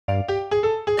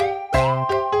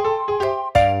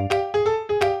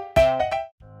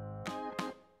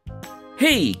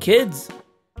Hey kids!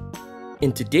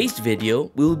 In today's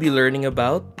video, we will be learning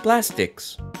about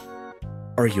plastics.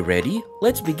 Are you ready?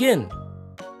 Let's begin!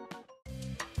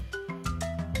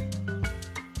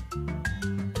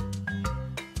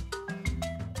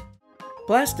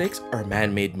 Plastics are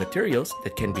man-made materials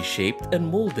that can be shaped and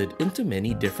molded into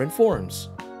many different forms.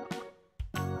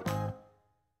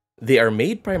 They are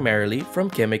made primarily from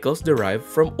chemicals derived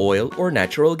from oil or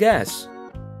natural gas.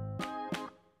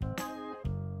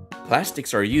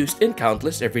 Plastics are used in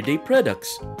countless everyday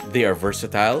products. They are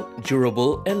versatile,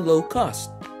 durable, and low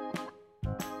cost.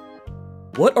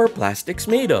 What are plastics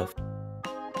made of?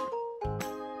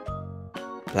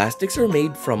 Plastics are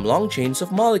made from long chains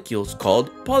of molecules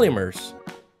called polymers.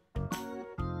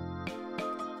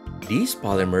 These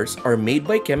polymers are made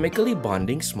by chemically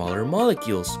bonding smaller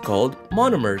molecules called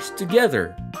monomers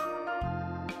together.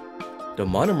 The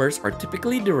monomers are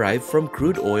typically derived from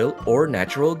crude oil or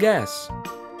natural gas.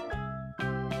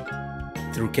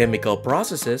 Through chemical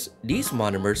processes, these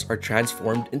monomers are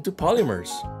transformed into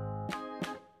polymers.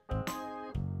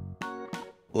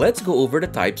 Let's go over the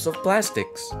types of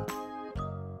plastics.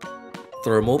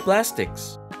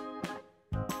 Thermoplastics.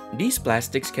 These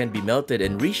plastics can be melted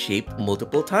and reshaped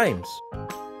multiple times.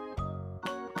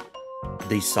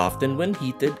 They soften when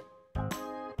heated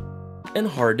and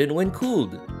harden when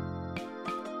cooled.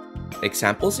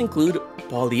 Examples include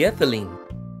polyethylene,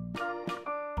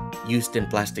 used in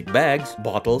plastic bags,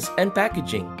 bottles, and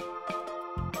packaging.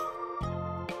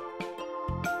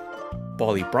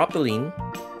 Polypropylene,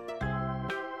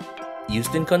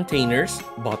 used in containers,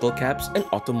 bottle caps, and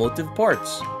automotive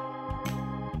parts.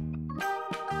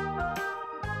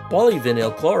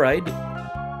 Polyvinyl chloride,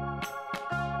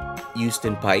 used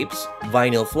in pipes,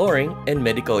 vinyl flooring, and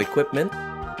medical equipment.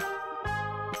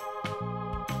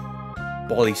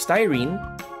 Polystyrene,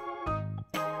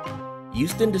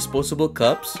 used in disposable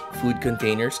cups, food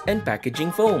containers, and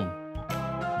packaging foam.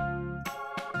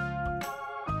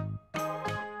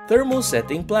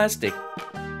 Thermosetting plastic.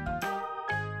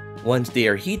 Once they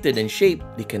are heated and shaped,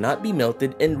 they cannot be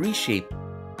melted and reshaped.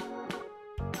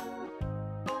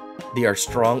 They are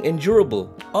strong and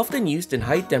durable, often used in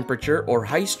high temperature or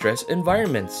high stress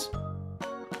environments.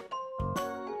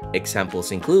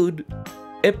 Examples include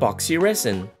epoxy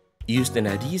resin, used in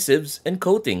adhesives and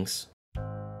coatings.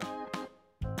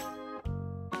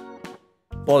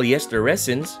 Polyester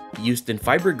resins, used in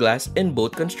fiberglass and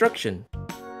boat construction.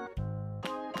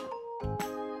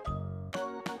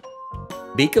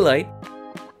 Bakelite,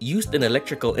 used in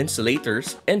electrical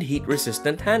insulators and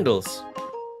heat-resistant handles.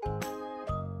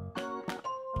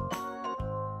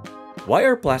 Why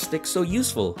are plastics so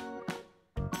useful?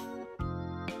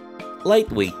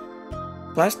 Lightweight.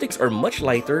 Plastics are much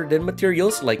lighter than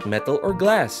materials like metal or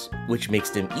glass, which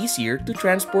makes them easier to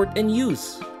transport and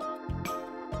use.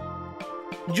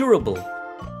 Durable.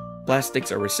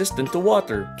 Plastics are resistant to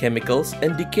water, chemicals,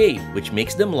 and decay, which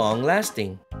makes them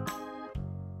long-lasting.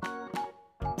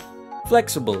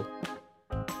 Flexible.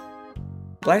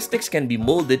 Plastics can be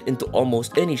molded into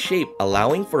almost any shape,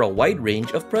 allowing for a wide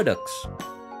range of products.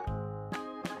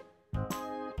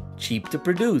 Cheap to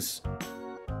produce.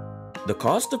 The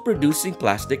cost of producing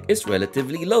plastic is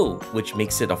relatively low, which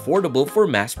makes it affordable for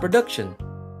mass production.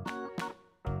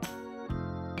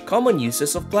 Common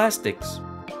uses of plastics.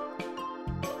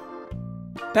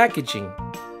 Packaging.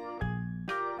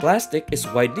 Plastic is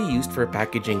widely used for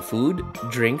packaging food,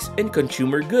 drinks, and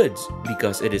consumer goods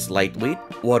because it is lightweight,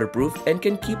 waterproof, and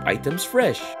can keep items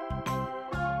fresh.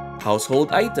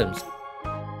 Household items.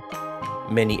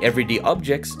 Many everyday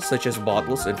objects, such as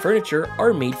bottles and furniture,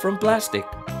 are made from plastic.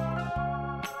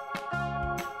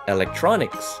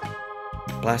 Electronics.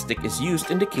 Plastic is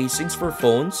used in the casings for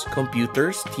phones,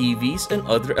 computers, TVs, and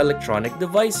other electronic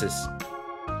devices.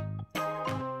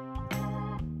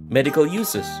 Medical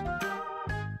uses.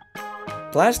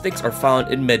 Plastics are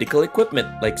found in medical equipment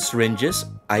like syringes,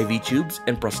 IV tubes,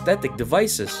 and prosthetic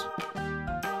devices.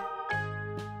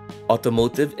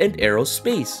 Automotive and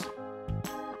aerospace.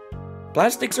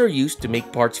 Plastics are used to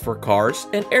make parts for cars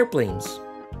and airplanes.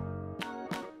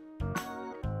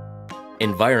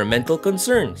 Environmental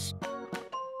concerns.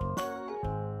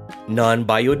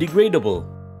 Non-biodegradable.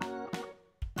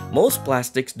 Most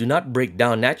plastics do not break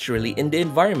down naturally in the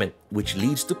environment, which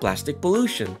leads to plastic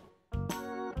pollution.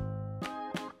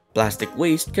 Plastic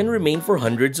waste can remain for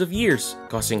hundreds of years,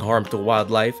 causing harm to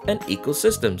wildlife and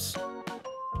ecosystems.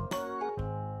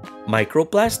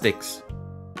 Microplastics.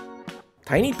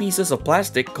 Tiny pieces of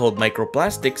plastic called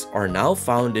microplastics are now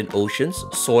found in oceans,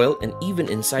 soil, and even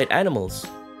inside animals.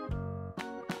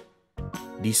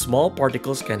 These small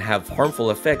particles can have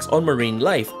harmful effects on marine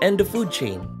life and the food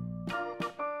chain.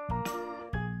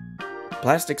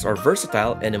 Plastics are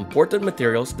versatile and important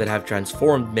materials that have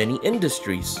transformed many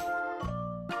industries.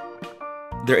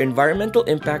 Their environmental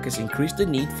impact has increased the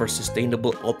need for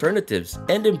sustainable alternatives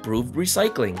and improved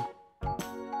recycling.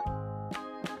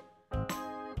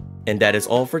 And that is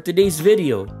all for today's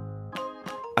video.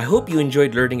 I hope you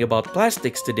enjoyed learning about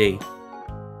plastics today.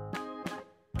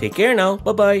 Take care now,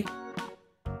 bye-bye!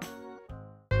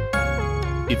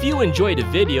 If you enjoyed the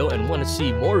video and want to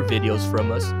see more videos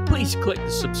from us, please click the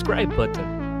subscribe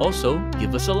button. Also,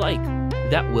 give us a like.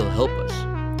 That will help us.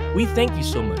 We thank you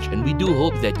so much and we do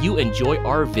hope that you enjoy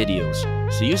our videos.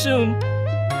 See you soon!